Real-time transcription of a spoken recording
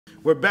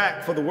We're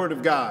back for the Word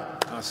of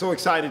God. So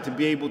excited to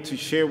be able to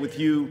share with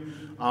you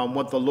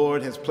what the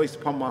Lord has placed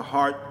upon my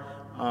heart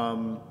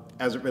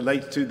as it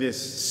relates to this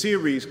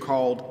series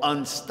called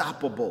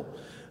Unstoppable.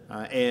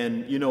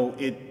 And, you know,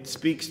 it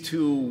speaks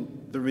to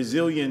the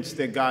resilience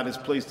that God has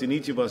placed in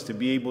each of us to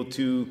be able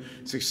to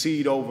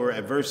succeed over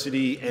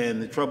adversity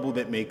and the trouble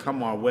that may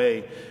come our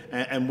way.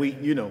 And we,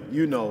 you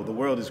know, the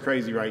world is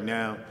crazy right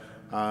now.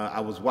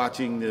 I was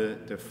watching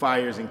the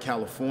fires in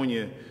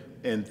California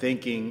and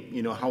thinking,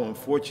 you know, how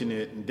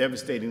unfortunate and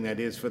devastating that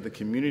is for the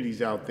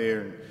communities out there.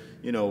 And,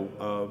 you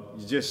know,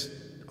 just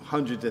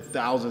hundreds of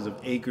thousands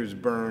of acres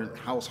burned,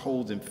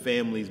 households and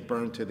families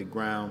burned to the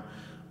ground.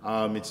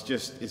 It's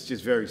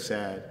just very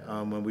sad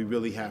when we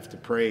really have to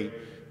pray,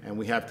 and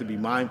we have to be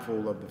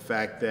mindful of the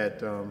fact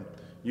that,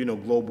 you know,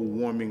 global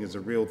warming is a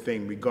real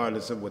thing,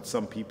 regardless of what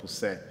some people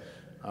say.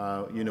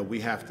 You know,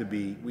 we have to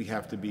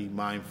be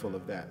mindful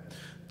of that.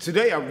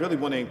 Today, I really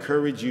want to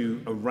encourage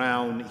you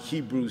around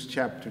Hebrews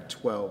chapter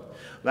 12.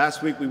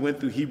 Last week, we went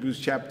through Hebrews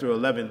chapter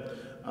 11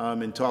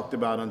 and talked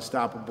about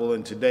unstoppable.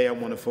 And today, I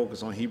want to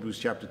focus on Hebrews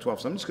chapter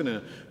 12. So I'm just going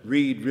to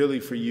read really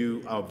for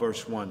you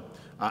verse 1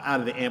 out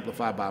of the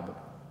Amplified Bible.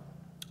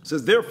 It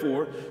says,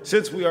 "Therefore,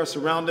 since we are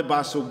surrounded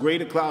by so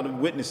great a cloud of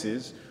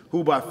witnesses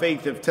who by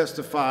faith have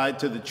testified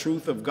to the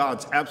truth of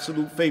God's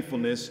absolute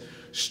faithfulness,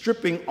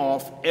 stripping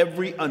off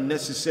every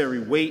unnecessary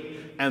weight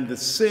and the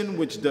sin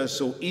which does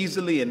so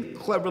easily and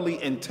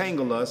cleverly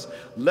entangle us,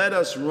 let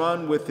us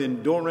run with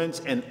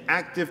endurance and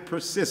active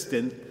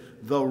persistence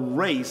the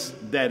race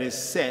that is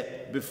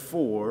set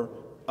before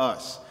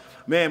us."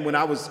 Man, when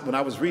I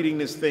was reading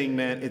this thing,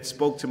 man, it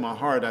spoke to my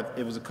heart.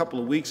 It was a couple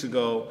of weeks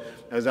ago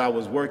as I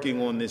was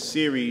working on this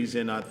series,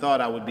 and I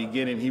thought I would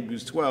begin in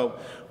Hebrews 12.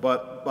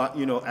 But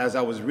you know, as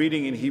I was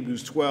reading in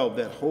Hebrews 12,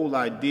 that whole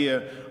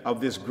idea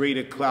of this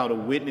greater cloud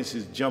of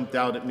witnesses jumped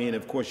out at me. And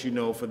of course, you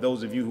know, for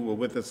those of you who were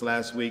with us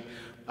last week,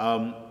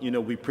 you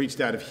know, we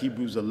preached out of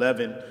Hebrews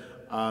 11,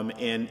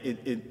 and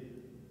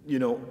you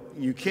know,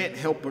 you can't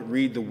help but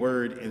read the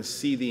word and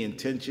see the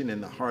intention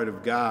and the heart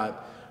of God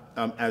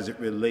as it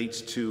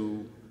relates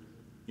to,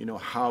 you know,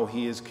 how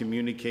he is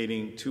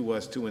communicating to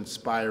us to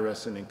inspire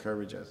us and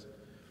encourage us.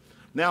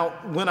 Now,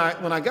 when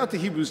I got to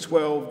Hebrews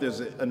 12, there's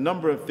a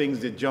number of things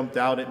that jumped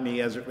out at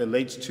me as it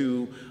relates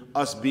to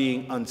us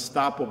being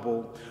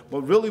unstoppable.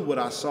 But really what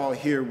I saw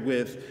here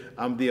with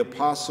the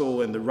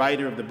apostle and the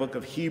writer of the book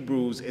of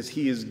Hebrews is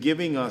he is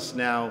giving us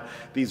now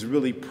these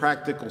really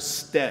practical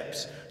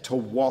steps to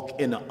walk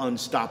in an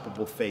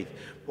unstoppable faith,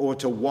 or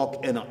to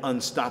walk in an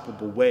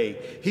unstoppable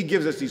way. He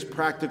gives us these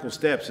practical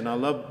steps, and I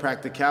love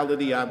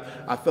practicality.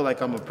 I feel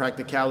like I'm a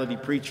practicality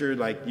preacher.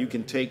 Like, you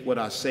can take what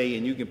I say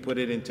and you can put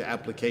it into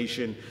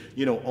application,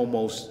 you know,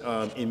 almost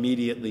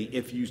immediately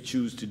if you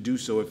choose to do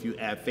so, if you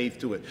add faith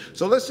to it.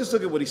 So let's just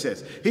look at what he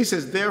says. He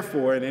says,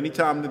 therefore, and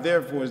anytime the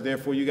therefore is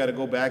therefore, you got to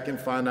go back and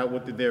find out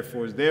what the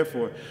therefore is there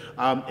for.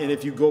 And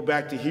if you go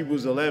back to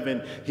Hebrews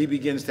 11, he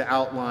begins to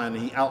outline,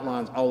 he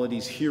outlines all of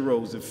these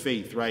heroes of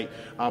faith, right?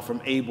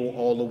 From Abel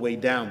all the way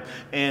down.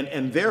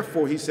 And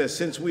therefore, he says,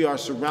 since we are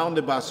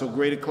surrounded by so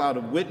great a cloud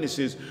of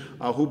witnesses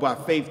who by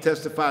faith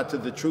testify to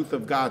the truth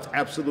of God's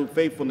absolute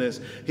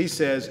faithfulness, he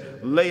says,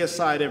 lay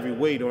aside every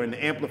weight, or in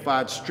the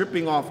Amplified,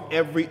 stripping off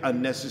every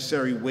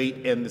unnecessary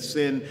weight and the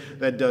sin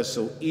that does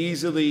so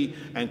easily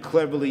and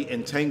cleverly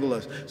entangle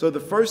us. So the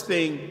first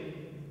thing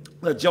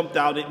that jumped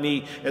out at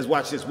me is,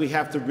 watch this, we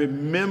have to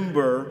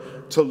remember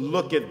to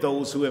look at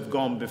those who have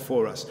gone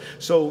before us.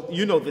 So,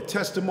 you know, the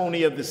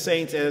testimony of the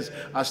saints, as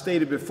I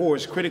stated before,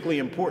 is critically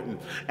important.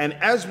 And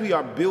as we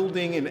are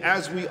building and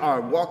as we are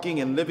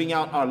walking and living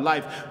out our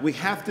life, we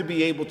have to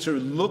be able to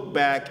look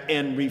back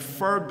and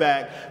refer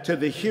back to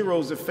the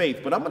heroes of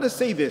faith. But I'm going to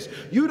say this,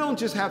 you don't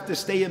just have to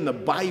stay in the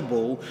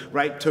Bible,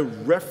 right, to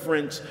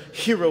reference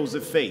heroes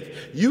of faith.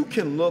 You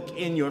can look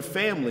in your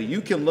family,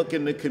 you can look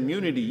in the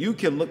community, you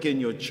can look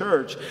in your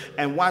church,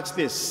 and watch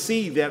this,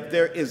 see that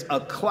there is a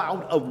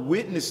cloud of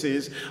witnesses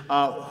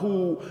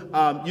who,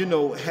 you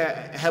know,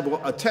 have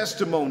a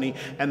testimony.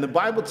 And the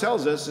Bible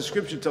tells us, the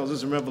scripture tells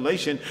us in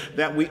Revelation,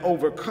 that we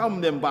overcome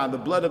them by the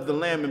blood of the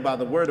Lamb and by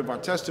the word of our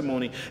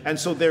testimony. And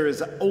so there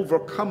is an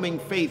overcoming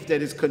faith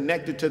that is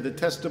connected to the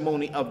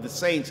testimony of the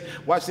saints.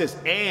 Watch this,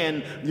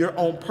 and your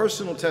own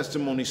personal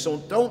testimony. So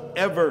don't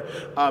ever,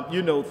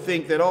 you know,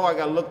 think that, oh, I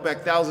got to look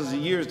back thousands of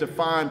years to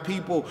find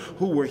people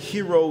who were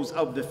heroes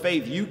of the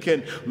faith. You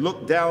can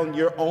look down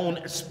your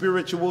own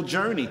spiritual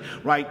journey,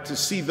 right, to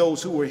see those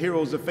who were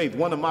heroes of faith.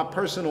 One of my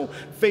personal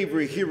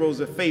favorite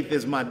heroes of faith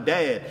is my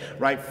dad,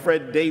 right,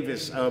 Fred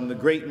Davis, the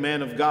great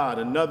man of God.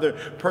 Another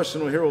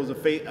personal hero of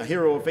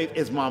faith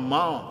is my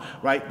mom,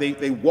 right?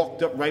 They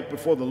walked up right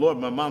before the Lord.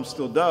 My mom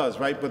still does,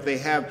 right? But they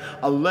have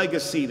a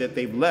legacy that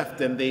they've left,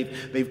 and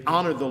they've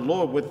honored the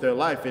Lord with their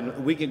life.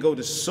 And we can go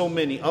to so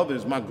many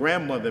others. My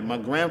grandmother, my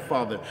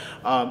grandfather,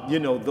 you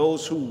know,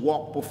 those who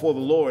walk before the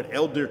Lord.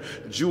 Elder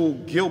Jewel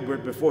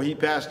Gilbert, before before he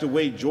passed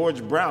away,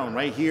 George Brown,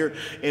 right here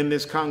in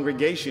this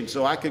congregation.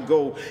 So I could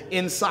go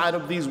inside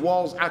of these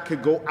walls, I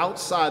could go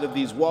outside of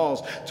these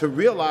walls to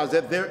realize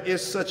that there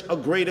is such a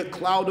greater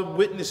cloud of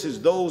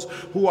witnesses, those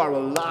who are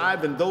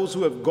alive and those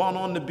who have gone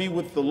on to be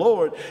with the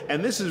Lord.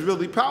 And this is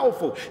really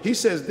powerful. He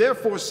says,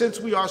 therefore, since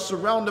we are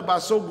surrounded by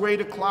so great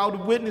a cloud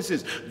of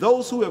witnesses,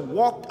 those who have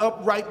walked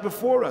upright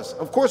before us.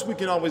 Of course, we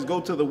can always go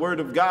to the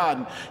Word of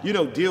God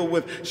and, deal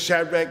with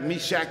Shadrach,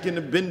 Meshach, and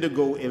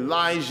Abednego,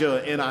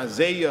 Elijah and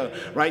Isaiah,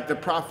 right? The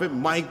prophet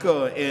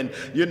Micah and,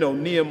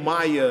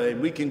 Nehemiah. And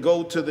we can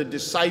go to the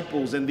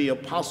disciples and the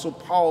apostle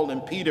Paul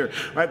and Peter,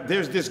 right?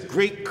 There's this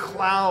great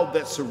cloud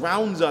that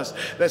surrounds us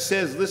that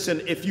says,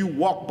 listen, if you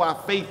walk by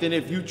faith and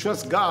if you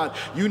trust God,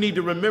 you need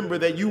to remember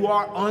that you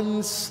are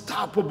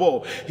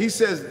unstoppable. He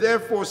says,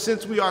 therefore,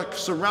 since we are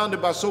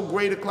surrounded by so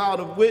great a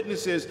cloud of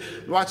witnesses,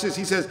 watch this,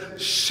 he says,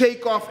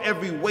 shake off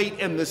every weight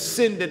and the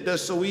sin that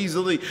does so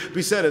easily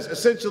beset us.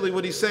 Essentially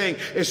what he's saying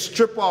is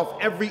strip off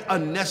every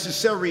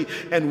unnecessary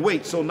and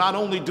weight. So not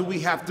only do we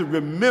have to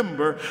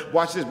remember,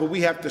 watch this, but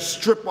we have to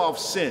strip off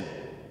sin.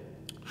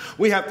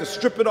 We have to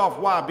strip it off.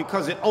 Why?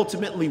 Because it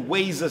ultimately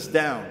weighs us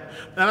down.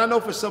 And I know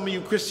for some of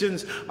you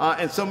Christians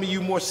and some of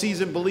you more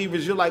seasoned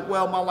believers, you're like,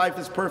 well, my life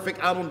is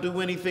perfect. I don't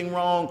do anything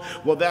wrong.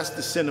 Well, that's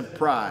the sin of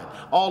pride.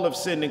 All have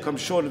sinned and come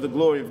short of the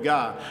glory of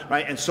God,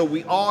 right? And so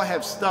we all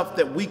have stuff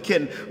that we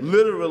can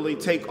literally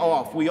take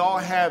off. We all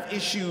have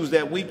issues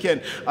that we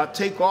can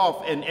take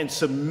off and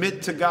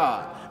submit to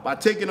God. By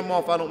taking them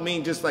off, I don't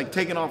mean just like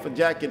taking off a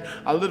jacket.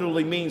 I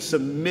literally mean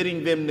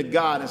submitting them to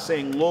God and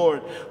saying,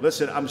 Lord,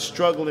 listen, I'm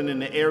struggling in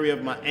the area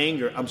of my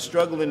anger. I'm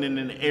struggling in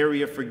an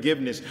area of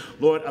forgiveness.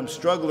 Lord, I'm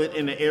struggling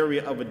in the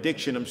area of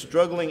addiction. I'm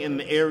struggling in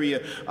the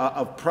area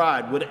of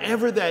pride.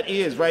 Whatever that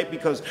is, right?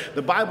 Because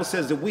the Bible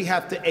says that we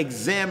have to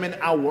examine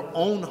our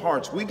own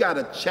hearts. We got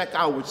to check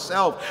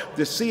ourselves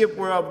to see if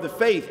we're of the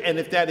faith. And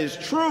if that is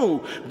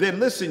true, then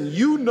listen,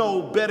 you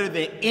know better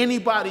than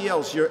anybody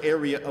else your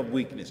area of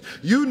weakness.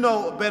 You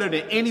know better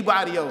than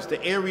anybody else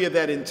the area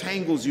that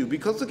entangles you,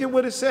 because look at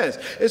what it says.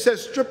 It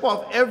says strip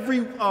off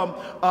every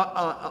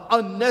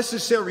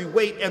unnecessary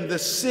weight and the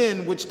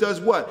sin which does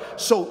what?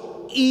 So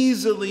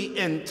easily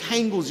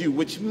entangles you,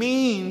 which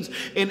means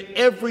in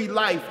every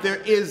life there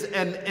is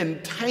an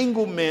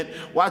entanglement.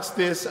 Watch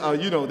this.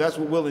 That's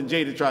what Will and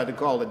Jada tried to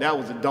call it. That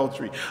was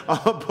adultery.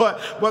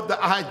 But the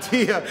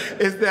idea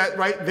is that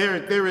right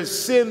there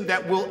is sin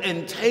that will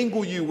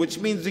entangle you, which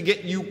means to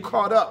get you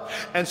caught up.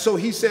 And so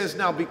he says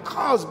now,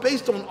 because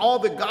based on all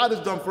that God has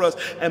done for us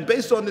and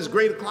based on this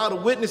greater cloud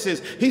of witnesses,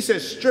 he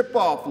says strip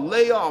off,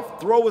 lay off,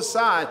 throw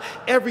aside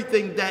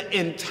everything that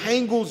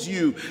entangles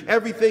you,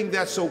 everything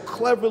that so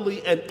cleverly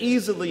and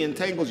easily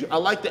entangles you. I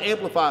like to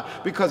amplify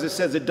because it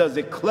says it does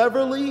it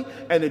cleverly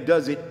and it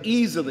does it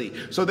easily.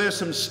 So there's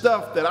some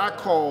stuff that I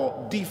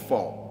call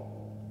default.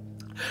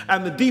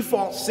 And the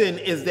default sin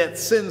is that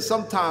sin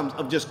sometimes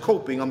of just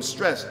coping. I'm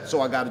stressed,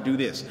 so I got to do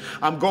this.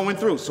 I'm going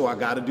through, so I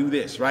got to do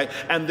this, right?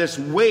 And this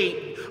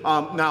weight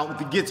now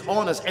gets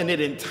on us and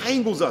it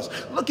entangles us.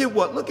 Look at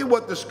what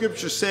the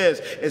scripture says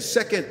in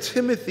 2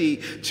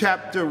 Timothy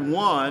chapter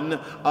 1,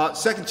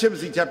 2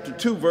 Timothy chapter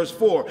 2, verse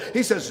 4.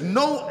 He says,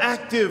 no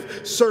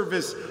active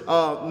service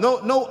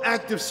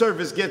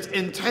gets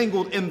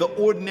entangled in the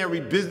ordinary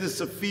business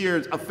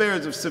affairs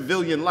of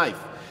civilian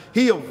life.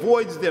 He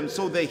avoids them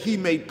so that he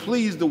may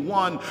please the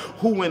one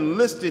who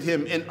enlisted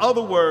him. In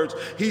other words,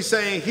 he's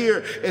saying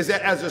here is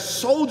that as a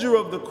soldier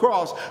of the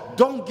cross,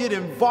 don't get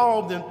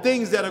involved in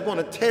things that are going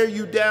to tear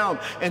you down,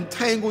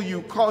 entangle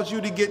you, cause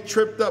you to get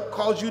tripped up,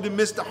 cause you to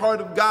miss the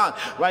heart of God,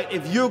 right?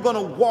 If you're going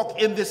to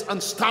walk in this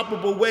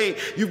unstoppable way,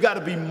 you've got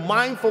to be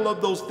mindful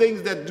of those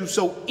things that do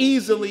so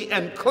easily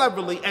and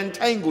cleverly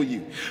entangle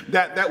you,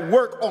 that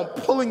work on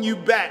pulling you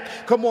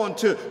back, come on,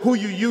 to who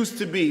you used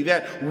to be,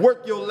 that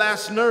work your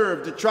last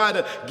nerve to try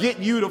to get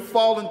you to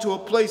fall into a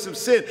place of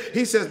sin.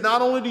 He says,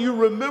 not only do you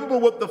remember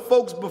what the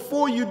folks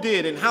before you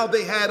did and how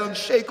they had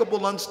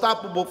unshakable,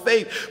 unstoppable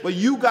faith, but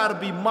you got to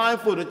be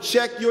mindful to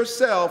check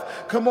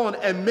yourself, come on,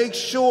 and make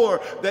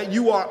sure that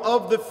you are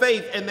of the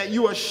faith and that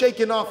you are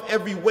shaking off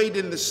every weight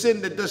in the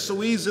sin that does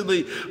so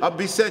easily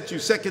beset you.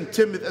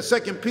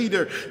 2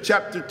 Peter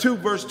chapter 2,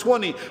 verse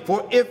 20,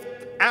 for if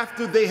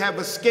after they have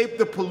escaped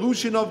the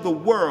pollution of the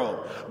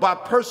world by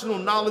personal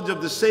knowledge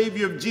of the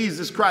Savior of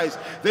Jesus Christ,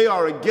 they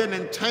are again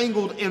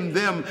entangled in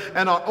them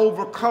and are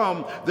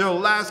overcome. Their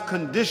last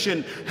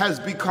condition has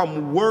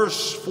become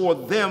worse for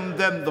them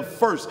than the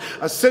first.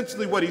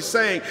 Essentially what he's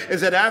saying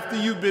is that after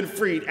you've been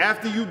freed,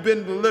 after you've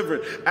been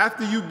delivered,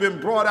 after you've been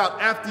brought out,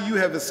 after you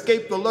have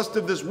escaped the lust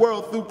of this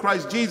world through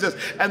Christ Jesus,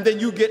 and then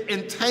you get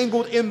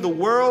entangled in the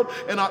world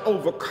and are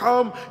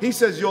overcome, he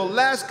says your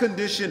last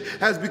condition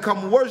has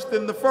become worse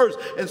than the first.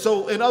 And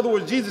so, in other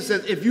words, Jesus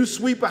says, if you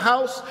sweep a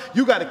house,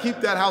 you got to keep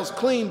that house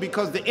clean,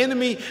 because the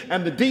enemy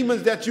and the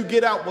demons that you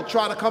get out will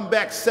try to come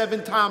back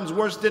 7 times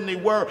worse than they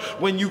were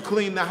when you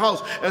clean the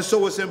house. And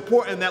so it's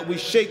important that we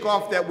shake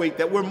off that weight,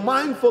 that we're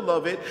mindful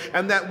of it,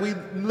 and that we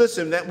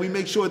listen, that we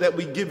make sure that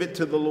we give it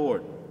to the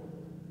Lord.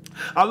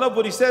 I love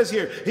what he says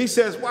here. He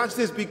says, watch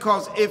this,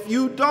 because if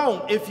you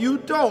don't,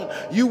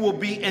 you will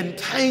be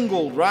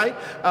entangled, right?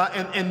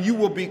 And you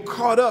will be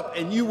caught up,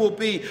 and you will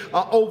be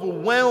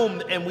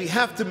overwhelmed. And we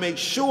have to make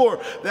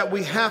sure that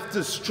we have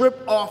to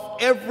strip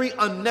off every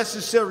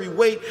unnecessary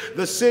weight,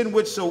 the sin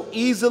which so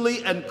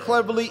easily and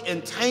cleverly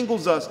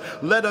entangles us.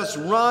 Let us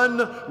run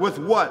with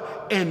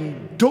what?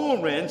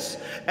 Endurance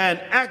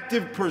and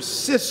active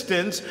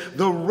persistence,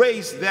 the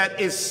race that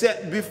is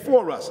set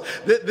before us.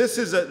 This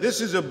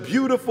is a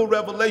beautiful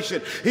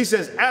revelation. He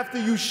says, after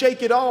you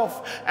shake it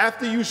off,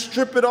 after you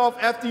strip it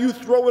off, after you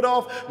throw it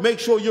off, make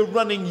sure you're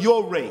running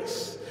your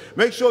race.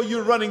 Make sure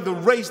you're running the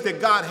race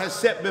that God has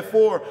set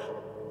before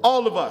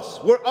all of us.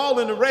 We're all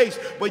in a race,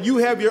 but you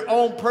have your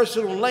own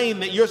personal lane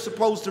that you're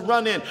supposed to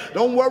run in.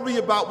 Don't worry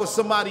about what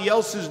somebody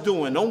else is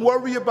doing. Don't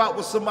worry about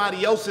what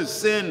somebody else's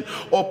sin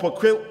or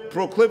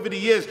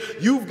proclivity is.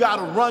 You've got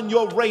to run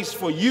your race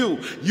for you.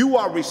 You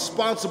are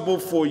responsible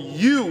for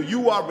you.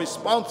 You are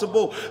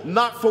responsible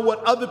not for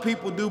what other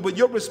people do, but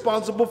you're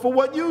responsible for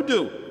what you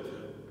do.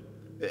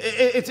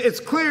 It's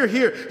clear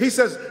here. He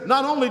says,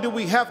 not only do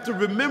we have to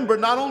remember,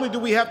 not only do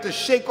we have to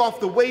shake off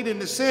the weight in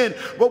the sin,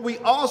 but we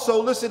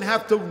also, listen,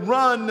 have to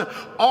run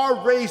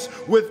our race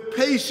with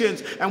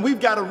patience. And we've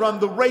got to run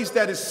the race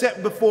that is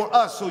set before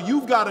us. So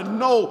you've got to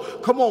know,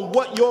 come on,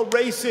 what your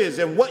race is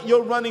and what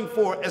you're running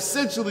for.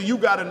 Essentially, you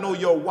got to know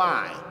your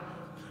why.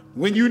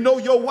 When you know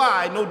your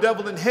why, no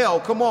devil in hell,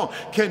 come on,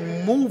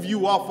 can move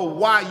you off of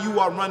why you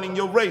are running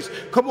your race.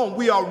 Come on,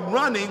 we are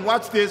running,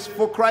 watch this,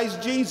 for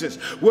Christ Jesus.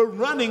 We're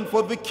running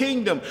for the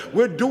kingdom.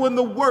 We're doing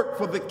the work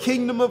for the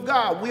kingdom of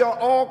God. We are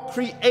all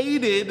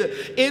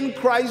created in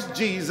Christ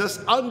Jesus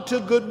unto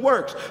good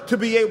works to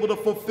be able to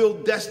fulfill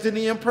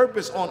destiny and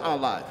purpose on our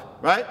life.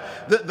 Right?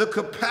 The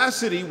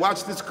capacity,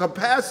 watch this,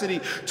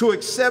 capacity to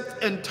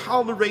accept and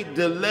tolerate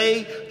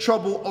delay,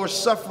 trouble, or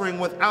suffering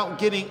without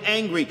getting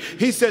angry.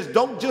 He says,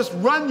 don't just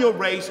run your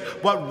race,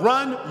 but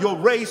run your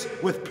race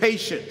with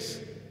patience.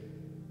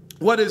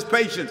 What is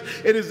patience?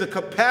 It is the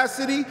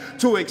capacity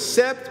to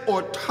accept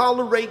or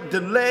tolerate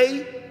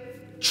delay,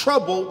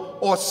 trouble,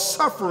 or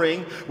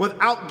suffering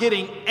without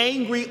getting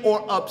angry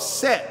or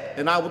upset.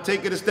 And I will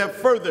take it a step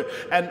further,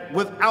 and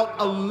without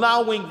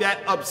allowing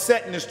that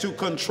upsetness to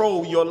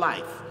control your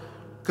life.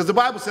 Because the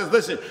Bible says,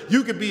 listen,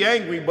 you can be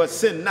angry, but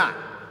sin not.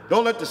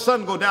 Don't let the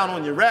sun go down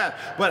on your wrath.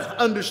 But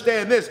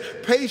understand this,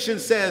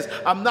 patience says,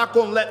 I'm not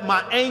going to let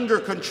my anger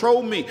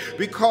control me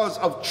because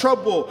of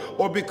trouble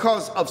or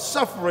because of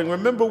suffering.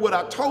 Remember what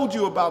I told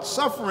you about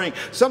suffering.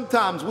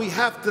 Sometimes we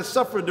have to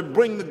suffer to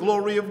bring the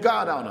glory of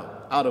God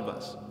out of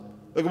us.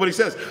 Look at what he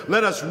says.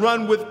 Let us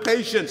run with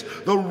patience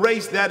the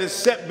race that is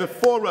set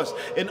before us.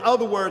 In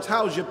other words,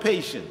 how's your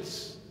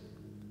patience?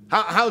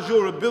 How's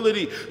your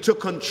ability to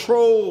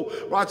control,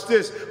 watch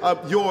this,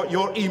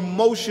 your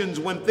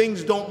emotions when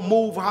things don't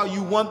move how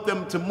you want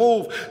them to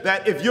move?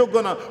 That if you're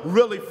going to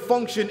really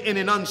function in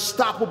an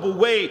unstoppable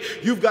way,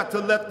 you've got to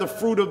let the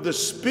fruit of the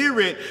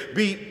Spirit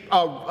be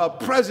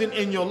present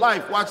in your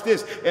life. Watch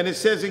this. And it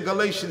says in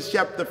Galatians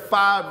chapter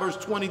 5, verse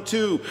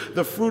 22,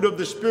 the fruit of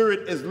the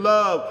Spirit is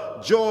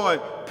love, joy,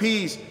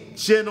 peace,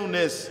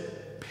 gentleness,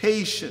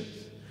 patience.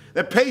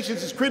 That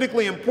patience is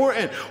critically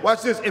important.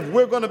 Watch this. If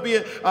we're going to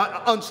be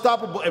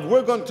unstoppable, if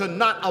we're going to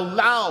not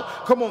allow,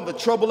 come on, the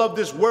trouble of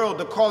this world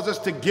to cause us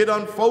to get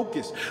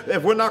unfocused,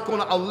 if we're not going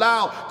to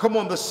allow, come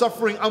on, the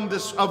suffering of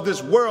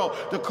this world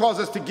to cause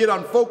us to get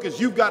unfocused,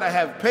 you've got to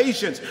have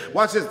patience.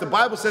 Watch this. The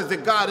Bible says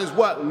that God is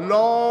what?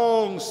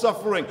 Long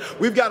suffering.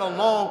 We've got to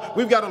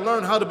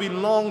learn how to be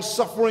long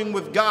suffering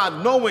with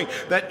God, knowing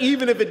that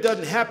even if it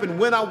doesn't happen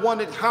when I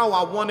want it, how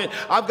I want it,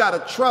 I've got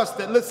to trust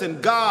that, listen,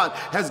 God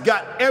has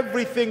got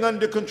everything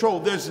under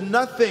control. There's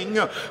nothing,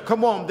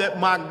 come on,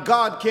 that my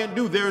God can't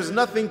do. There is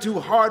nothing too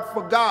hard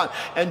for God.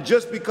 And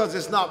just because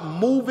it's not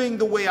moving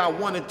the way I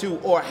want it to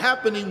or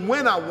happening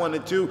when I want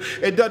it to,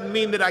 it doesn't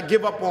mean that I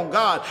give up on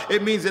God.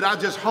 It means that I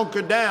just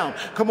hunker down,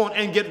 come on,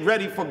 and get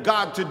ready for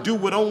God to do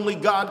what only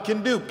God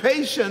can do.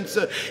 Patience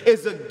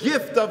is a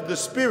gift of the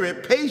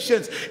Spirit.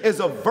 Patience is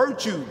a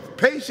virtue.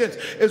 Patience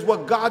is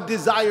what God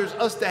desires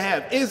us to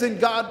have. Isn't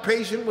God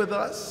patient with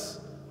us?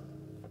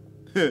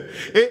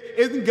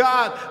 Isn't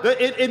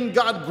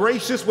God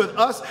gracious with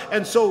us?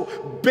 And so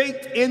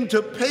baked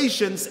into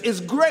patience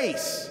is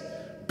grace.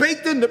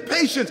 Baked into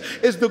patience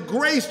is the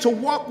grace to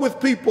walk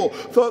with people,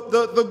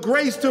 the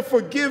grace to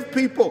forgive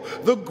people,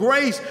 the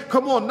grace,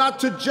 come on, not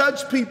to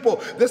judge people.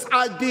 This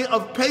idea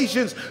of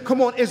patience, come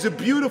on, is a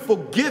beautiful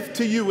gift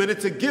to you, and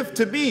it's a gift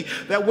to me,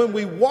 that when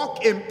we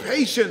walk in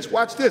patience,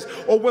 watch this,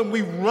 or when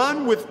we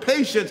run with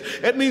patience,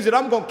 it means that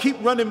I'm going to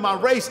keep running my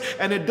race,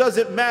 and it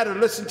doesn't matter,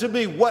 listen to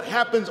me, what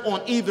happens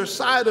on either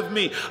side of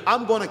me.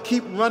 I'm going to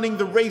keep running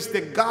the race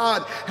that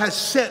God has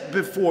set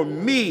before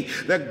me,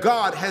 that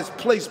God has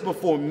placed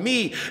before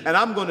me. And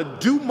I'm going to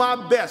do my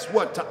best,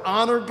 what? To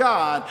honor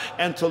God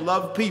and to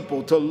love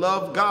people, to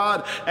love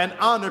God and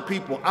honor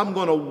people. I'm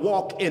going to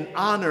walk in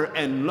honor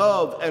and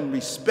love and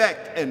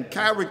respect and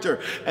character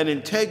and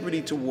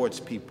integrity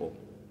towards people.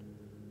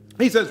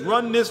 He says,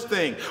 run this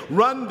thing,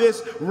 run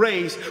this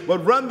race,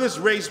 but run this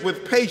race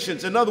with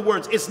patience. In other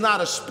words, it's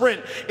not a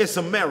sprint, it's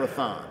a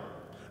marathon.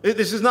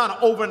 This is not an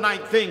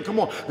overnight thing. Come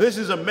on. This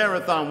is a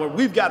marathon where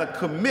we've got to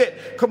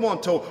commit, come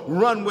on, to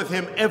run with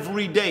him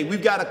every day.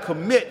 We've got to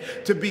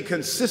commit to be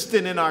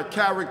consistent in our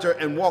character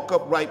and walk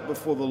upright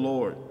before the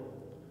Lord.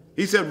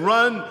 He said,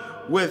 run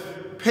with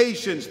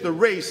patience the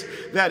race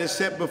that is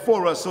set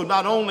before us. So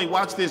not only,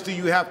 watch this, do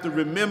you have to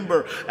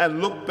remember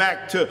and look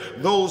back to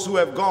those who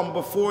have gone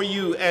before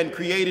you and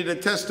created a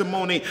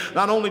testimony.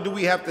 Not only do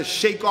we have to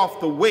shake off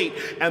the weight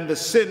and the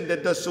sin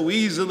that does so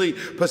easily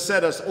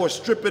beset us or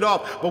strip it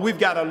off, but we've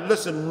got to,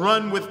 listen,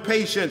 run with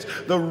patience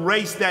the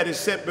race that is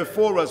set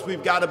before us.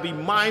 We've got to be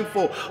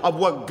mindful of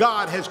what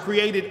God has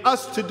created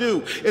us to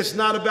do. It's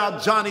not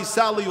about Johnny,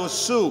 Sally, or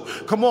Sue.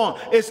 Come on.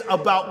 It's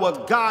about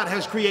what God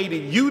has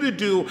created you to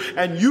do,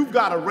 and you've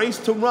got a race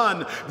to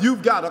run.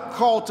 You've got a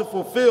call to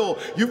fulfill.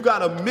 You've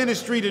got a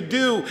ministry to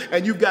do,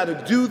 and you've got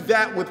to do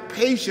that with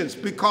patience,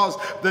 because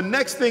the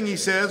next thing he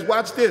says,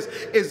 watch this,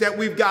 is that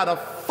we've got to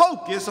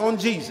focus on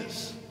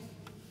Jesus.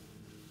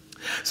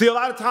 See, a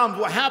lot of times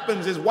what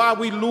happens is why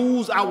we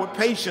lose our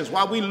patience,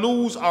 why we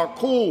lose our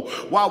cool,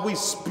 why we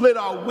split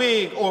our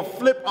wig or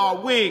flip our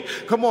wig,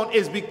 come on,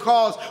 is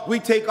because we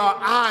take our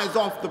eyes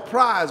off the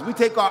prize. We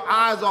take our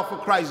eyes off of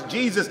Christ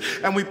Jesus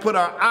and we put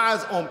our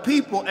eyes on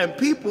people, and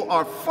people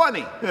are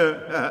funny.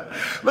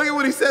 Look at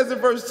what he says in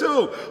verse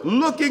 2,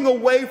 looking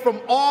away from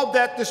all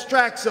that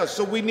distracts us.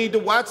 So we need to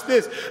watch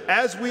this.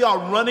 As we are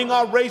running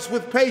our race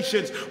with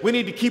patience, we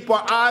need to keep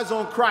our eyes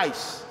on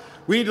Christ.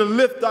 We need to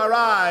lift our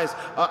eyes,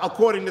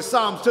 according to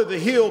Psalms, to the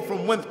hill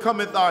from whence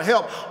cometh our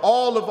help.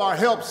 All of our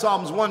help,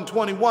 Psalms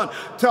 121,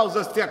 tells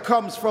us that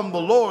comes from the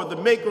Lord, the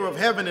maker of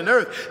heaven and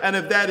earth. And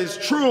if that is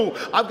true,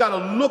 I've got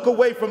to look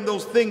away from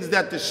those things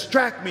that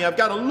distract me. I've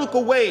got to look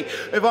away.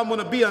 If I'm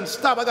going to be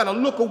unstoppable, I've got to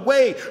look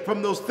away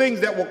from those things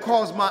that will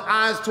cause my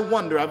eyes to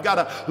wander. I've got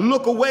to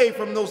look away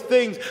from those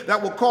things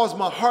that will cause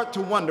my heart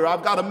to wander.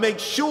 I've got to make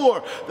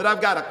sure that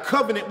I've got a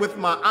covenant with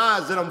my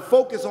eyes, that I'm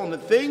focused on the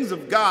things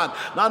of God.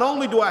 Not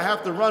only do I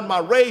have to run my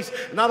race,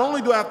 not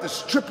only do I have to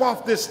strip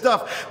off this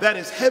stuff that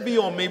is heavy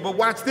on me, but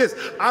watch this,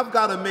 I've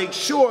got to make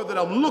sure that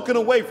I'm looking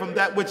away from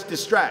that which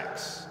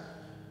distracts.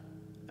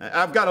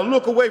 I've got to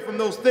look away from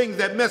those things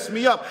that mess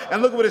me up.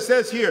 And look what it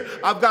says here.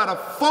 I've got to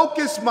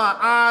focus my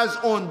eyes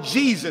on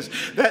Jesus.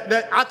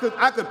 That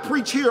I could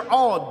preach here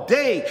all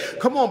day.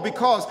 Come on,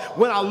 because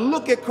when I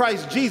look at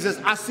Christ Jesus,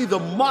 I see the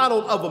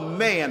model of a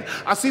man.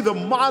 I see the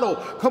model,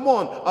 come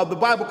on, the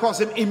Bible calls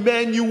him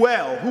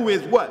Emmanuel, who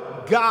is what?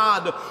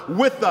 God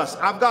with us.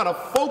 I've got to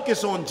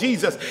focus on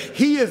Jesus.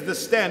 He is the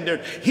standard.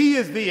 He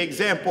is the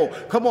example.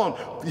 Come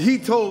on. He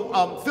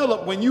told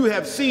Philip, when you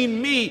have seen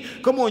me,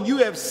 come on, you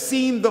have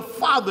seen the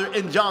Father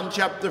in John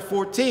chapter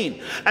 14.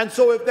 And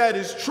so if that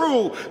is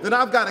true, then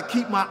I've got to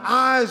keep my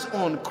eyes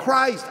on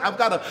Christ. I've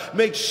got to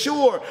make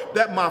sure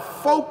that my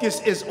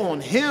focus is on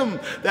him,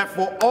 that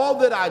for all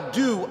that I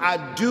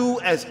do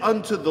as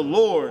unto the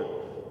Lord.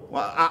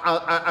 Well,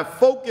 I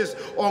focus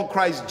on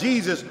Christ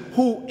Jesus,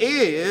 who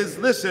is,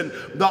 listen,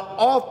 the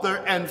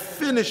author and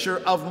finisher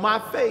of my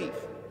faith.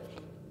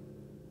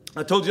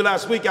 I told you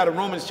last week out of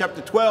Romans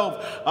chapter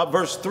 12,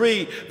 verse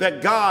 3,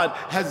 that God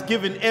has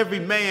given every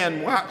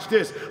man, watch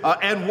this,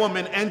 and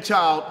woman and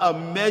child a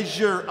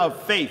measure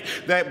of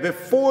faith. That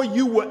before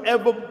you were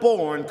ever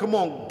born, come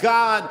on,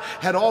 God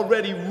had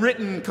already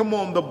written, come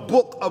on, the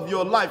book of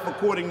your life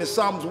according to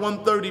Psalms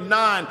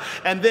 139.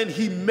 And then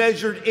he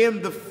measured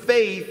in the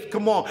faith,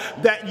 come on,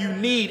 that you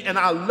need. And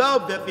I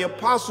love that the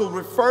apostle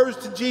refers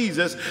to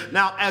Jesus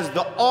now as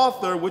the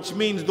author, which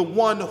means the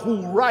one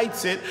who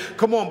writes it.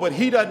 Come on, but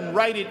he doesn't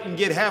write it and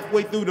get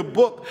halfway through the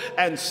book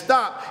and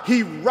stop.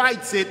 He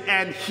writes it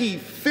and he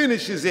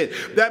finishes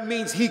it. That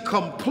means he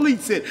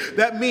completes it.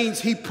 That means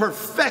he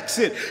perfects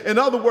it. In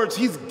other words,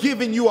 he's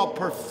given you a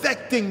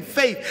perfecting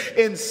faith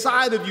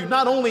inside of you.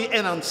 Not only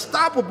an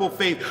unstoppable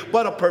faith,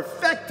 but a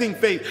perfecting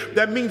faith.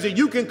 That means that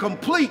you can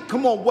complete,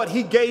 come on, what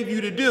he gave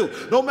you to do.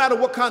 No matter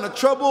what kind of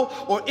trouble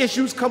or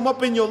issues come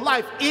up in your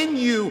life, in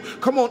you,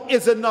 come on,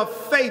 is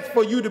enough faith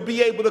for you to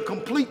be able to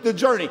complete the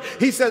journey.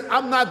 He says,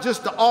 I'm not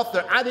just the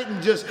author. I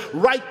didn't just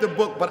write the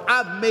book, but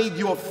I've made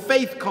your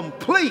faith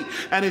complete.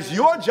 And it's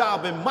your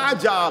job and my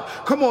job,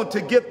 come on, to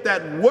get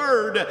that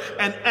word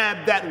and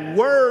add that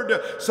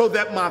word so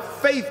that my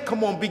faith,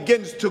 come on,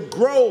 begins to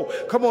grow,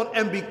 come on,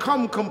 and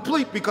become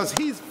complete, because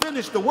he's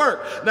finished the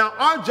work. Now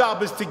our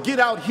job is to get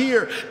out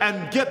here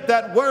and get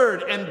that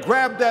word and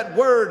grab that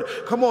word,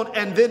 come on,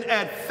 and then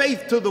add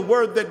faith to the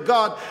word that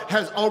God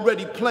has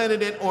already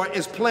planted in or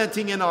is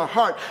planting in our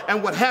heart.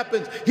 And what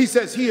happens, he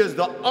says he is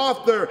the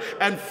author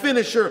and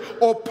finisher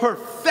or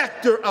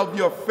perfecter perfecter of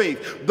your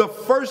faith, the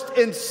first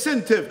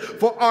incentive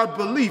for our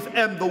belief,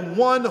 and the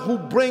one who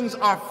brings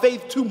our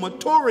faith to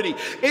maturity.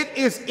 It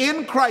is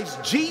in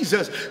Christ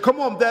Jesus, come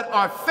on, that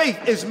our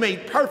faith is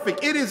made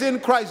perfect. It is in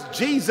Christ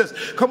Jesus,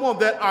 come on,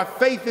 that our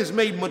faith is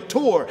made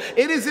mature.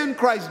 It is in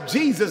Christ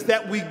Jesus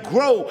that we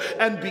grow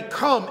and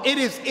become. It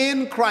is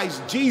in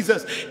Christ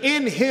Jesus.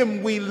 In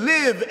him we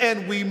live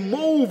and we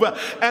move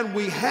and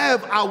we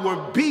have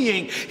our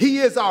being. He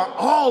is our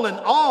all in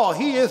all.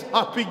 He is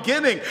our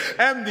beginning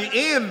and the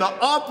end, the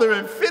author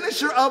and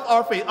finisher of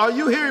our faith. Are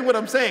you hearing what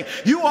I'm saying?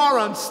 You are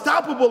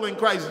unstoppable in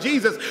Christ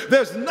Jesus.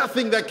 There's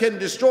nothing that can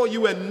destroy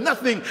you and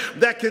nothing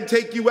that can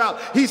take you out.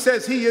 He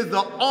says he is the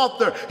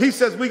author. He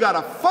says we got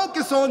to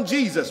focus on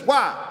Jesus.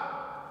 Why?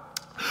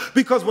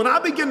 Because when I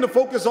begin to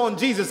focus on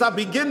Jesus, I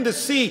begin to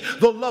see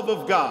the love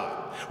of God.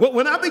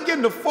 When I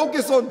begin to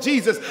focus on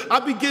Jesus, I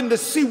begin to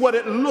see what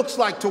it looks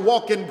like to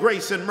walk in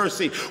grace and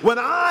mercy. When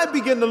I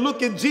begin to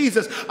look at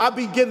Jesus,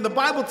 the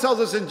Bible tells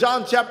us in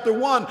John chapter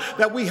 1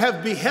 that we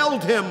have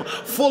beheld him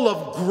full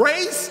of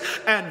grace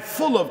and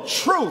full of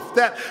truth.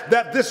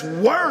 That this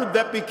word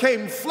that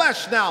became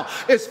flesh now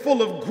is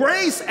full of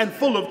grace and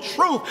full of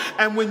truth.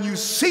 And when you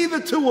see the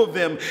two of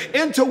them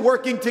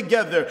interworking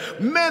together,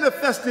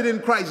 manifested in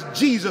Christ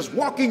Jesus,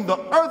 walking the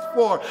earth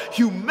for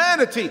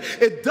humanity,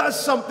 it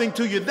does something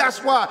to you.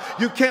 That's why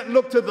you can't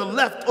look to the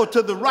left or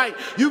to the right.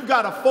 You've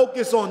got to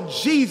focus on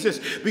Jesus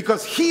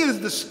because he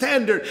is the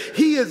standard.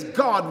 He is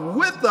God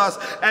with us,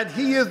 and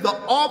he is the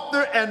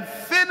author and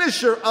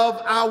finisher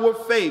of our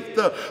faith,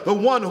 the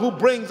one who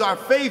brings our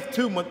faith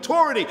to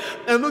maturity.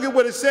 And look at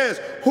what it says,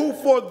 who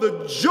for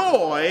the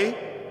joy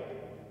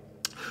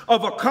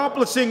of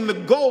accomplishing the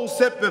goal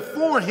set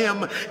before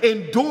him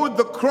endured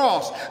the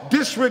cross,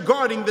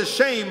 disregarding the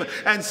shame,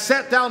 and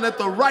sat down at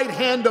the right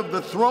hand of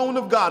the throne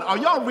of God. Are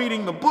y'all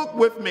reading the book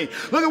with me?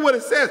 Look at what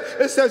it says.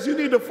 It says you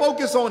need to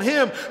focus on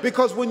him,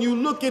 because when you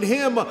look at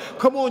him,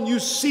 come on, you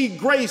see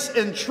grace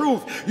and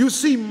truth. You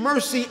see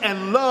mercy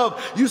and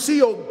love. You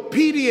see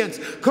obedience,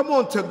 come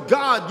on, to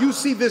God. You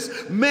see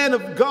this man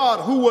of God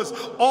who was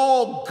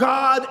all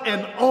God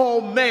and all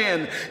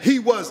man. He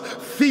was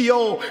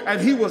theo and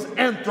he was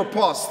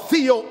anthropos.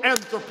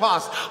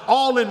 Theoanthropos,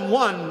 all in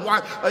one.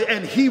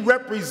 And he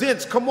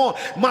represents, come on,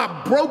 my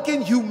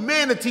broken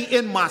humanity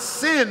in my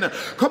sin.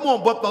 Come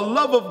on, but the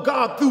love of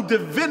God through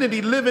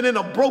divinity living in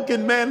a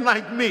broken man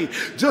like me.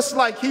 Just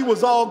like he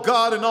was all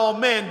God and all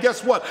man,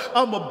 guess what?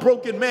 I'm a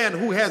broken man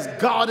who has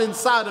God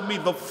inside of me.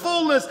 The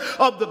fullness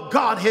of the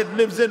Godhead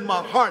lives in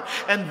my heart.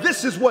 And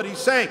this is what he's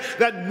saying,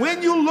 that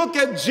when you look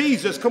at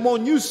Jesus, come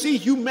on, you see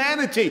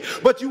humanity,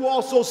 but you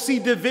also see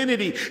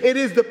divinity. It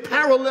is the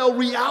parallel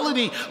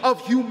reality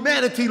of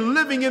humanity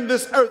living in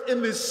this earth,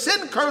 in this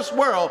sin-cursed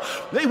world.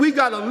 We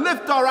got to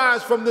lift our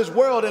eyes from this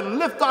world and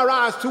lift our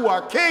eyes to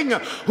our King,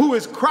 who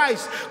is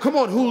Christ, come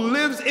on, who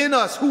lives in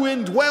us, who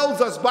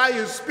indwells us by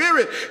his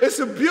Spirit. It's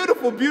a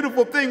beautiful,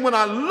 beautiful thing. When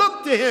I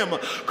look to him,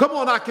 come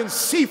on, I can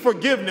see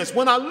forgiveness.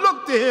 When I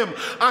look to him,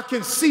 I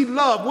can see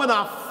love. When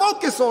I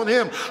focus on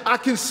him, I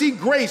can see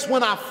grace.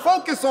 When I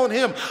focus on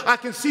him, I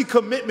can see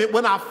commitment.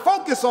 When I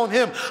focus on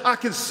him, I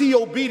can see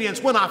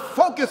obedience. When I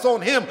focus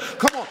on him,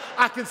 come on,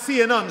 I can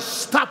see an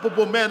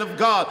unstoppable man of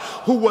God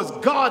who was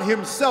God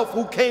himself,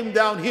 who came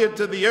down here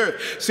to the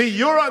earth. See,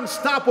 you're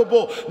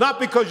unstoppable not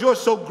because you're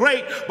so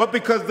great, but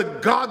because the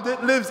God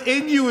that lives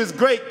in you is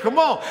great. Come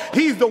on.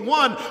 He's the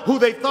one who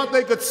they thought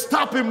they could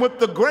stop him with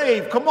the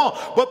grave. Come on.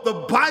 But the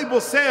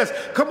Bible says,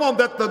 come on,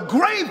 that the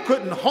grave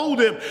couldn't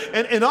hold him.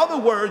 And in other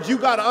words, you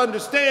got to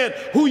understand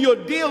who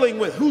you're dealing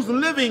with, who's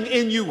living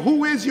in you,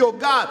 who is your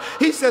God.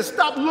 He says,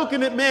 stop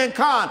looking at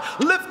mankind.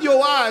 Lift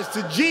your eyes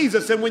to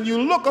Jesus. And when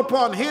you look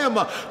upon him,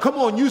 come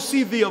on, you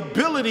see the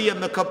ability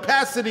and the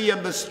capacity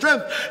and the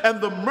strength and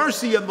the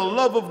mercy and the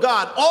love of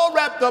God all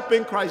wrapped up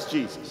in Christ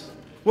Jesus.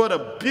 What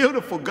a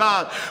beautiful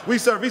God we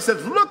serve. He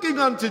says, looking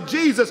unto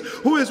Jesus,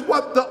 who is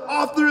what? The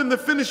author and the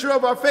finisher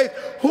of our faith,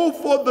 who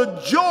for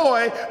the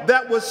joy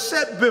that was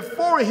set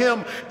before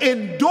him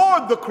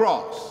endured the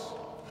cross.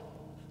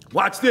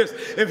 Watch this.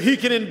 If he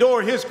can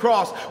endure his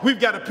cross, we've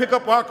got to pick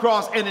up our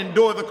cross and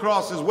endure the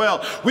cross as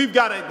well. We've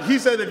got to, he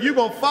said, if you're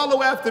going to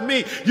follow after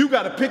me, you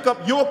got to pick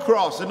up your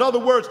cross. In other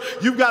words,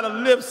 you've got to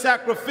live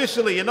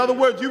sacrificially. In other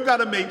words, you've got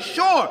to make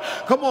sure,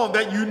 come on,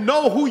 that you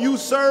know who you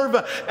serve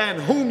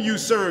and whom you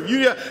serve.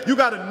 You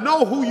got to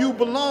know who you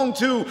belong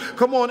to,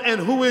 come on, and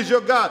who is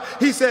your God.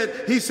 He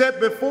said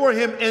before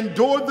him,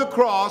 endured the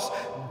cross,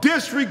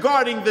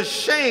 disregarding the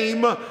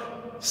shame,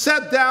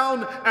 sat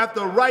down at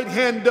the right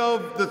hand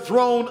of the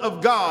throne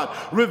of God,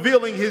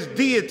 revealing his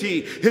deity,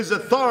 his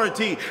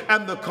authority,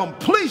 and the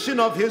completion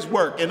of his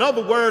work. In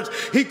other words,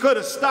 he could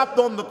have stopped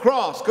on the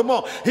cross. Come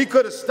on. He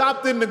could have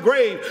stopped in the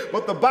grave.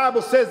 But the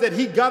Bible says that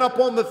he got up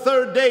on the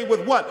third day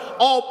with what?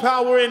 All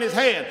power in his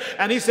hand.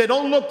 And he said,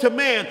 don't look to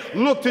man,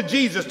 look to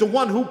Jesus, the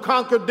one who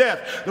conquered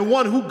death, the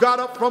one who got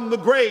up from the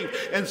grave.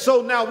 And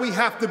so now we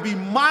have to be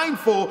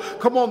mindful,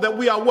 come on, that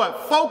we are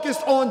what?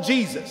 Focused on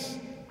Jesus.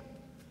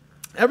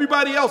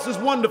 Everybody else is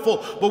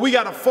wonderful, but we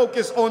got to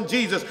focus on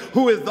Jesus,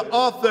 who is the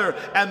author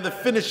and the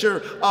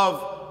finisher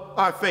of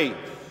our faith.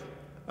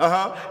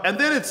 And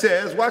then it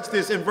says, watch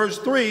this, in verse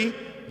 3,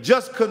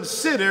 just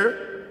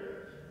consider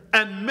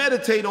and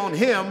meditate on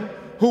him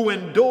who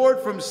endured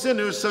from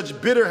sinners such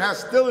bitter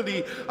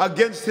hostility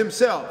against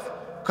himself.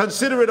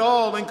 Consider it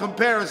all in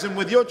comparison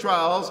with your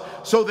trials,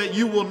 so that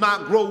you will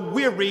not grow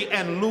weary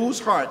and lose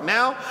heart.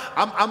 Now,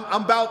 I'm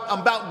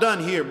about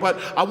done here, but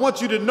I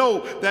want you to know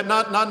that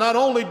not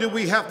only do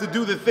we have to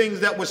do the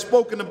things that were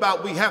spoken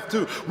about, we have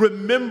to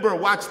remember,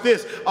 watch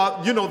this,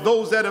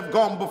 those that have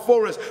gone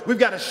before us. We've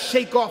got to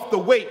shake off the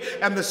weight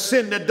and the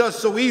sin that does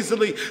so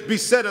easily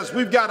beset us.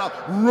 We've got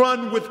to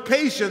run with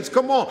patience,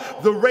 come on,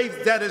 the race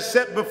that is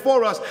set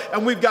before us,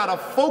 and we've got to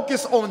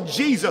focus on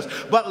Jesus.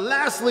 But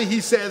lastly,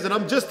 he says, and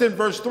I'm just in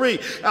verse 3,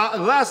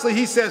 lastly,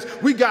 he says,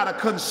 we got to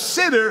consider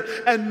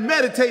and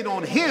meditate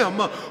on him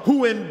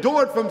who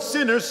endured from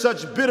sinners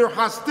such bitter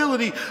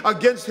hostility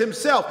against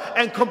himself,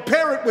 and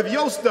compare it with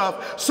your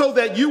stuff so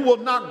that you will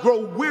not grow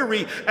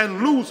weary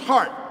and lose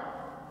heart.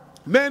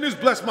 Man, this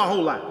blessed my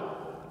whole life.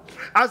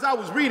 As I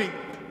was reading,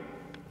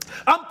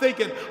 I'm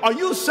thinking, are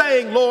you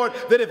saying, Lord,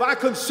 that if I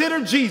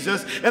consider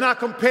Jesus and I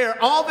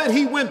compare all that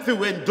he went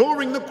through,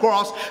 enduring the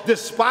cross,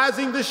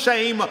 despising the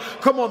shame,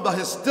 come on, the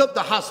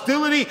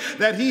hostility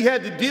that he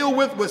had to deal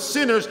with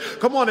sinners,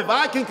 come on, if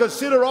I can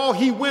consider all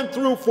he went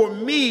through for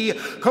me,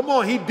 come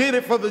on, he did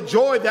it for the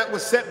joy that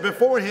was set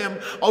before him.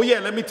 Oh yeah,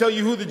 let me tell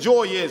you who the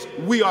joy is.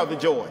 We are the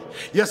joy.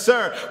 Yes,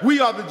 sir. We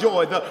are the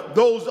joy.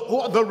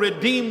 The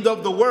redeemed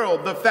of the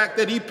world. The fact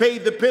that he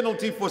paid the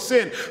penalty for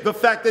sin. The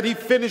fact that he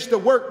finished the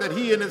work that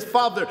he and his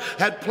Father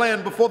had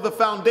planned before the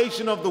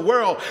foundation of the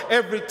world.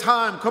 Every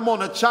time, come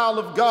on, a child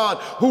of God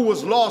who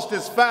was lost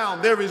is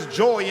found. There is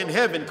joy in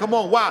heaven. Come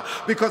on, why?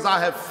 Because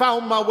I have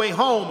found my way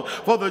home,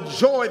 for the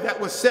joy that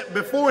was set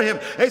before him.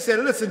 They said,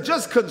 listen,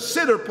 just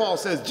consider, Paul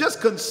says,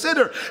 just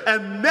consider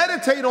and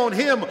meditate on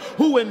him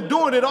who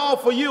endured it all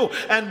for you.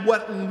 And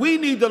what we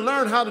need to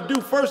learn how to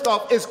do first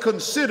off is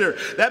consider.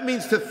 That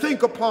means to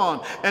think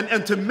upon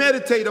and to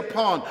meditate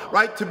upon,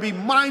 right? To be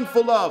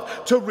mindful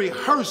of, to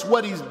rehearse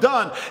what he's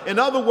done. In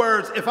other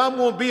words, if I'm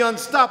going to be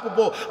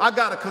unstoppable, I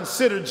got to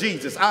consider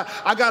Jesus.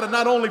 I got to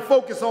not only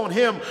focus on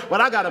him, but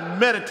I got to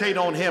meditate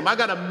on him. I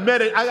got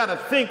to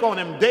think on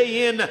him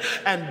day in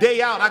and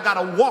day out. I got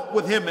to walk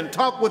with him and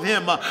talk with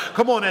him.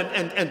 Come on,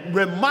 and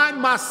remind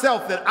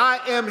myself that I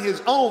am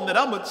his own, that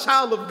I'm a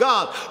child of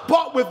God,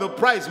 bought with a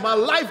price. My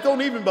life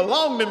don't even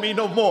belong to me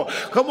no more.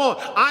 Come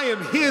on, I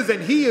am his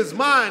and he is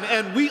mine,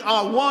 and we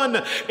are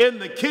one in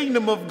the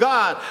kingdom of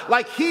God.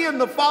 Like he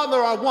and the Father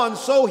are one,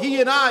 so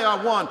he and I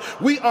are one.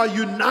 We are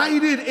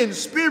united in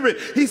spirit.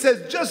 He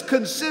says, just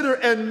consider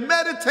and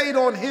meditate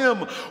on him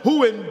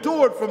who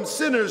endured from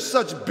sinners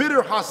such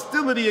bitter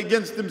hostility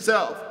against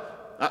himself.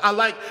 I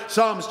like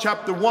Psalms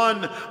chapter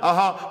 1,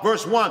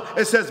 verse 1.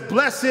 It says,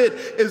 blessed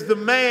is the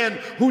man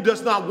who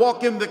does not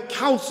walk in the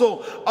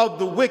counsel of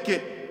the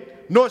wicked,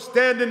 nor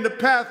stand in the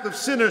path of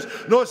sinners,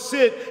 nor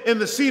sit in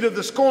the seat of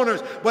the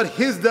scorners, but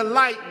his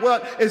delight,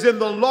 what, is in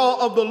the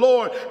law of the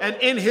Lord, and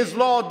in his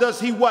law does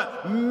he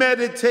what?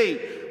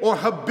 Meditate, or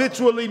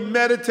habitually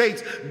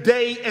meditates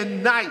day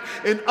and night.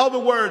 In other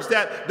words,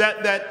 that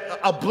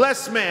a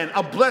blessed man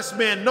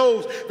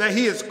knows that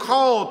he is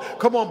called,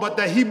 come on, but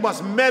that he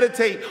must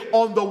meditate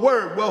on the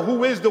word. Well,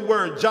 who is the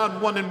word?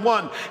 John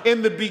 1:1.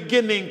 In the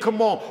beginning,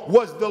 come on,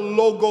 was the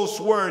Logos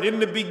word.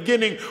 In the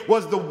beginning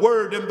was the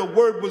word, and the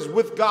word was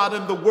with God,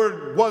 and the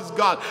word was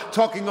God.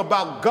 Talking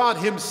about God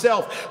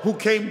himself, who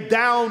came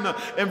down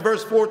in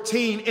verse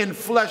 14 in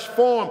flesh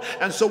form.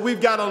 And so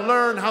we've got to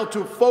learn how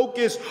to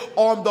focus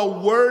on the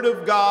word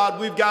of God.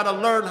 We've got to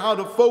learn how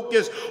to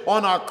focus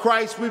on our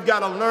Christ. We've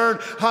got to learn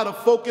how to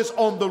focus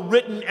on the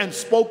written and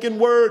spoken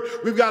word.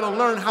 We've got to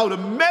learn how to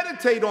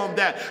meditate on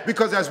that,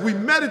 because as we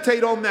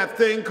meditate on that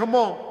thing, come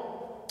on,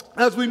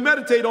 as we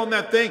meditate on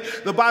that thing,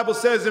 the Bible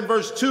says in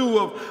verse 2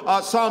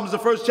 of Psalms, the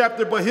first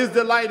chapter, but his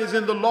delight is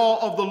in the law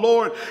of the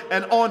Lord,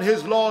 and on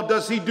his law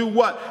does he do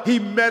what? He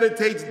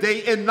meditates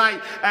day and night,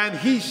 and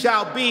he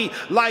shall be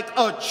like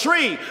a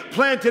tree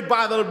planted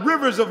by the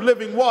rivers of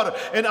living water,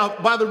 and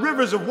by the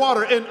rivers of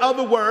water. In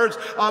other words,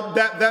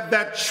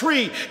 that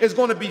tree is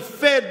going to be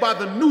fed by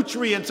the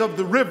nutrients of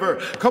the river.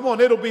 Come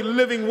on, it'll be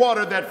living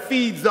water that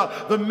feeds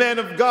the man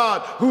of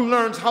God who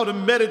learns how to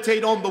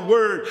meditate on the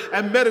word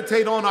and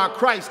meditate on our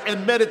Christ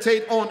and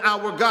meditate on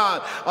our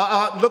God.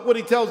 Look what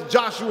he tells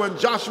Joshua in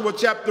Joshua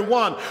chapter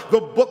 1.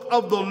 The book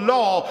of the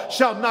law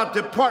shall not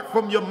depart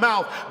from your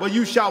mouth, but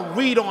you shall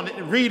read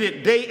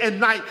it day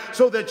and night,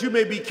 so that you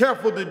may be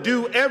careful to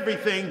do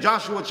everything.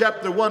 Joshua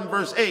chapter 1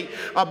 verse 8.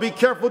 Be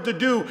careful to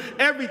do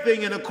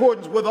everything in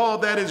accordance with all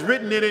that is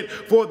written in it,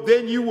 for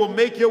then you will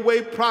make your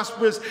way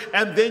prosperous,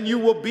 and then you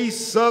will be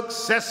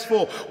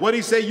successful. What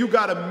he say? You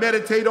got to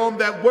meditate on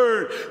that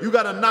word. You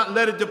got to not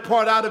let it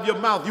depart out of your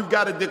mouth. You've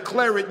got to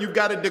declare it. You've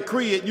got to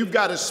decree it. You've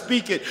got to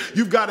speak it.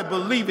 You've got to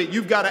believe it.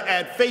 You've got to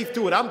add faith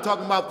to it. I'm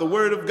talking about the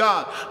word of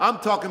God. I'm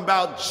talking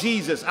about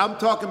Jesus. I'm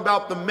talking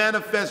about the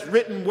manifest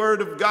written word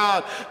of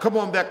God. Come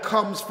on, that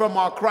comes from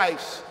our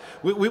Christ.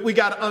 We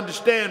got to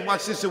understand,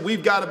 watch this, and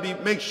we've got to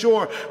make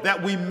sure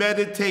that we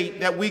meditate,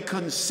 that we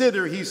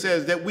consider, he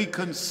says, that we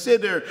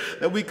consider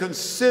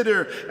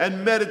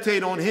and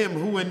meditate on him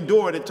who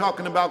endured. And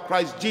talking about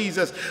Christ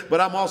Jesus, but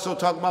I'm also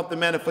talking about the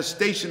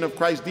manifestation of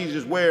Christ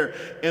Jesus where?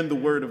 In the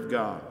Word of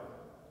God.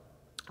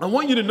 I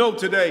want you to know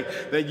today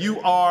that you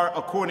are,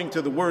 according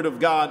to the Word of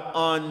God,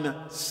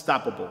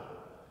 unstoppable.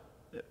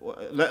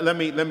 Let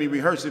me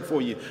rehearse it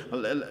for you.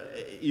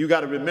 You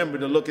got to remember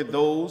to look at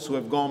those who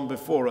have gone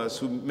before us,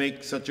 who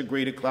make such a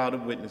greater cloud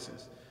of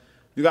witnesses.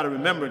 You got to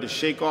remember to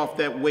shake off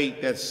that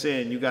weight, that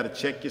sin. You got to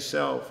check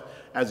yourself,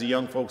 as the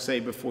young folks say,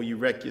 before you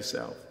wreck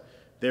yourself.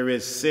 There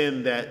is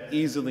sin that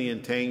easily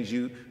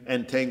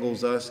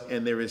entangles us,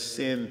 and there is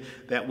sin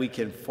that we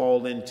can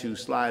fall into,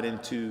 slide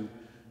into,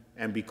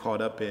 and be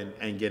caught up in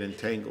and get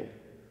entangled.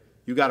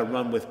 You got to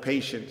run with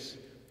patience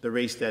the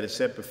race that is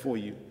set before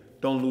you.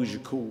 Don't lose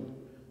your cool.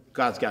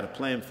 God's got a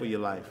plan for your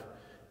life.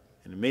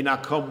 And it may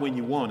not come when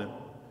you want him,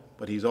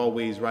 but he's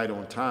always right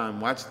on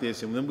time. Watch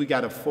this. And then we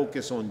got to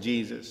focus on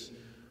Jesus,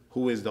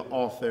 who is the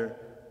author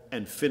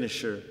and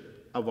finisher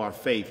of our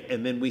faith.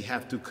 And then we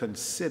have to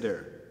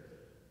consider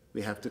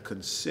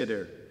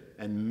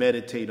and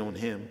meditate on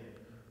him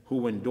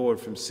who endured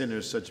from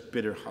sinners such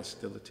bitter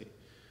hostility.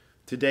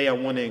 Today, I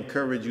want to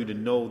encourage you to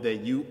know that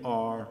you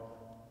are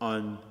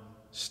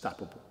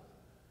unstoppable.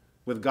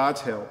 With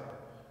God's help,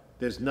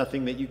 there's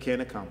nothing that you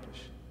can't accomplish.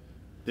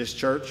 This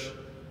church,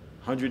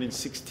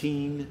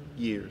 116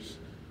 years,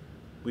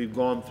 we've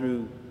gone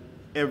through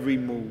every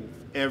move,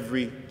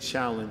 every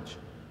challenge,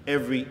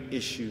 every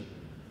issue,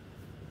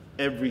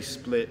 every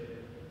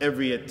split,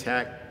 every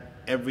attack,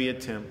 every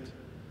attempt.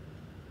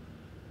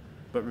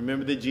 But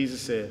remember that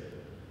Jesus said,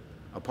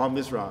 upon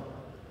this rock,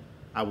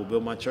 I will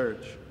build my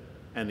church,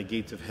 and the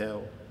gates of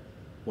hell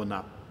will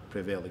not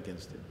prevail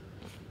against it.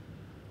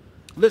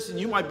 Listen,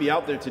 you might be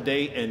out there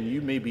today and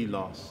you may be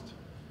lost.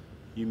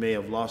 You may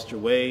have lost your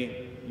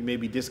way. You may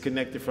be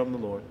disconnected from the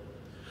Lord.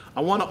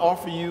 I want to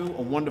offer you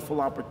a wonderful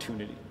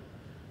opportunity,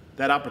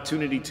 that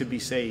opportunity to be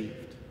saved.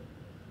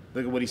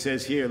 Look at what he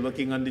says here,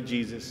 looking unto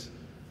Jesus,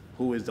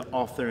 who is the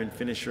author and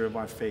finisher of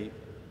our faith.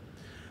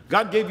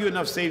 God gave you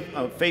enough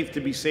faith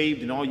to be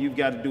saved, and all you've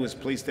got to do is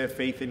place that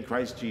faith in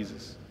Christ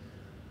Jesus.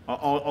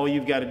 All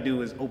you've got to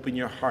do is open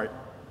your heart,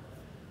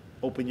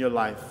 open your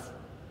life,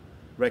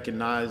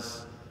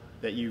 recognize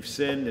that you've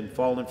sinned and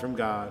fallen from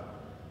God,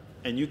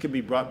 and you can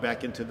be brought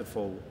back into the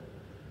fold.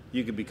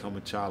 You can become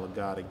a child of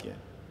God again.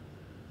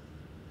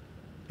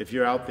 If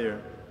you're out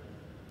there,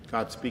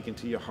 God's speaking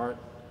to your heart,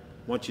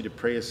 I want you to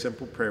pray a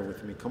simple prayer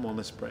with me. Come on,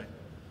 let's pray.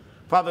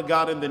 Father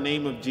God, in the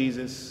name of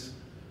Jesus,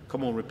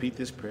 come on, repeat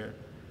this prayer.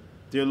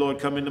 Dear Lord,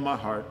 come into my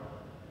heart.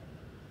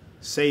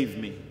 Save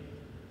me.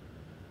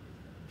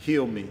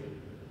 Heal me.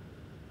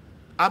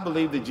 I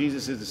believe that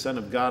Jesus is the Son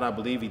of God. I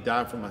believe he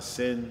died for my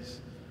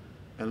sins.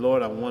 And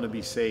Lord, I want to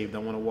be saved. I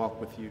want to walk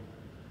with you.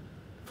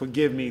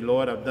 Forgive me,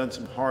 Lord. I've done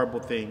some horrible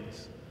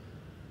things.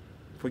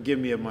 Forgive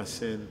me of my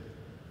sin.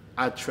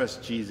 I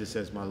trust Jesus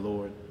as my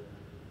Lord.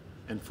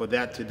 And for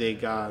that today,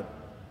 God,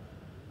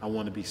 I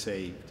want to be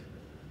saved.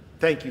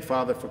 Thank you,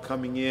 Father, for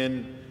coming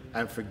in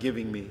and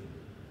forgiving me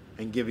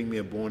and giving me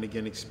a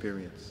born-again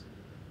experience.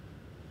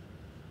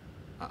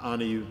 I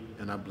honor you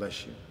and I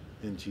bless you.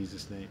 In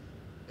Jesus' name,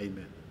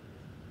 amen.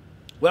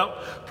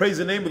 Well, praise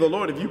the name of the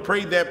Lord. If you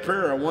prayed that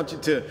prayer, I want you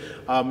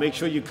to make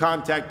sure you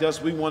contact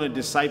us. We want to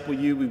disciple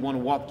you. We want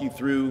to walk you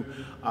through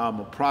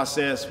a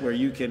process where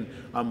you can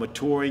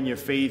mature in your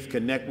faith,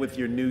 connect with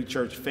your new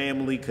church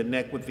family,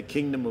 connect with the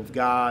kingdom of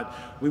God.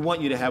 We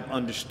want you to have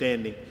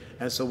understanding.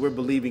 And so we're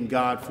believing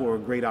God for a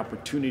great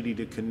opportunity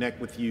to connect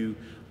with you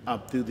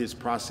through this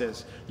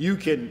process. You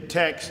can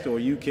text or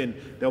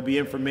there'll be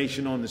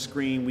information on the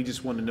screen. We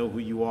just want to know who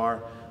you are.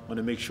 I want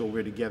to make sure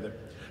we're together.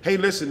 Hey,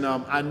 listen,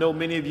 I know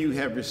many of you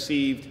have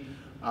received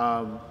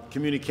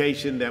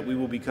communication that we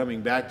will be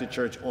coming back to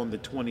church on the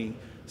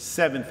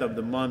 27th of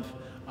the month,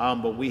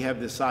 but we have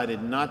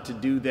decided not to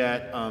do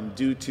that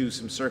due to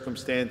some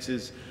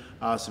circumstances,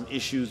 some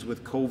issues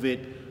with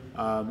COVID,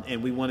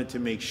 and we wanted to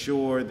make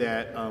sure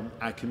that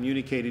I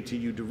communicated to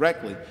you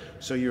directly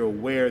so you're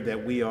aware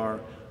that we are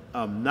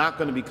not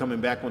going to be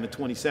coming back on the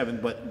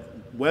 27th, but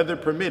weather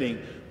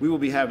permitting, we will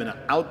be having an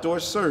outdoor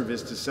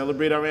service to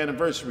celebrate our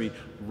anniversary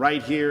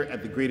right here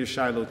at the Greater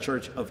Shiloh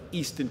Church of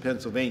Easton,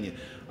 Pennsylvania,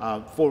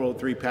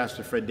 403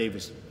 Pastor Fred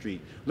Davis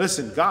Street.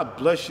 Listen, God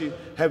bless you.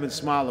 Heaven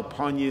smile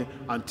upon you.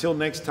 Until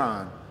next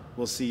time,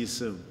 we'll see you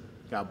soon.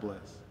 God bless.